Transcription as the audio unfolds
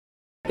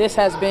This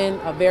has been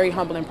a very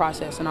humbling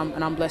process, and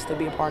I'm blessed to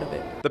be a part of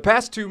it. The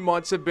past 2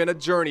 months have been a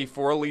journey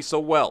for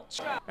Aleighsa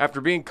Welch.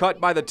 After being cut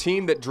by the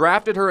team that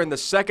drafted her in the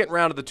second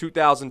round of the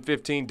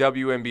 2015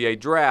 WNBA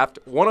draft,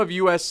 one of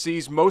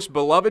USC's most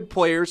beloved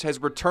players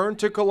has returned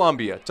to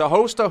Columbia to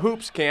host a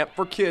hoops camp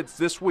for kids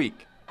this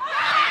week.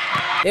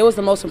 It was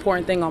the most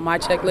important thing on my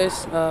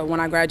checklist when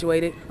I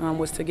graduated,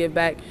 was to give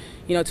back,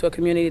 to a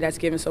community that's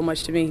given so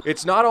much to me.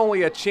 It's not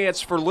only a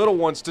chance for little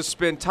ones to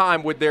spend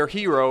time with their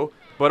hero,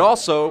 but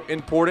also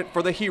important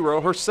for the hero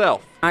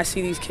herself. I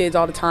see these kids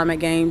all the time at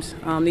games.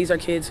 These are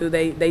kids who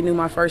they knew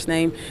my first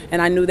name,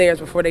 and I knew theirs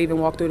before they even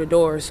walked through the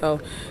door.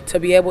 So to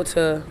be able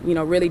to,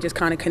 really just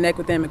kind of connect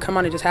with them and come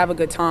on and just have a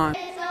good time.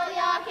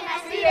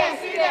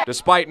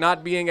 Despite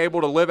not being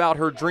able to live out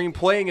her dream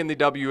playing in the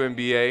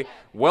WNBA,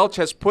 Welch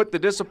has put the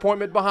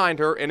disappointment behind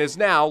her and is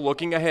now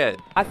looking ahead.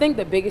 I think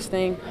the biggest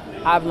thing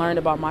I've learned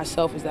about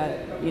myself is that,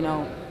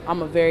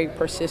 I'm a very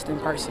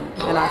persistent person.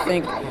 And I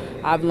think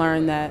I've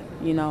learned that,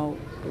 no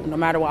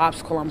matter what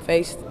obstacle I'm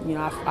faced,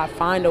 I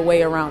find a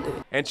way around it.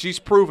 And she's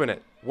proven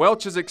it.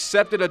 Welch has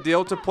accepted a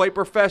deal to play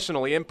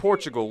professionally in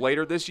Portugal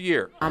later this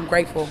year. I'm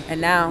grateful,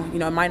 and now,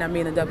 it might not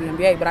be in the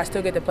WNBA, but I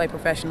still get to play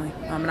professionally,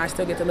 and I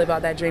still get to live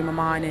out that dream of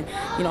mine and,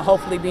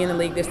 hopefully be in the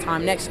league this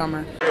time next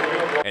summer.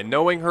 And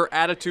knowing her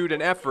attitude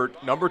and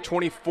effort, number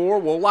 24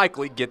 will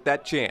likely get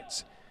that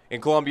chance. In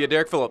Columbia,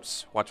 Derek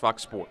Phillips, WACH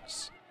Fox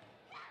Sports.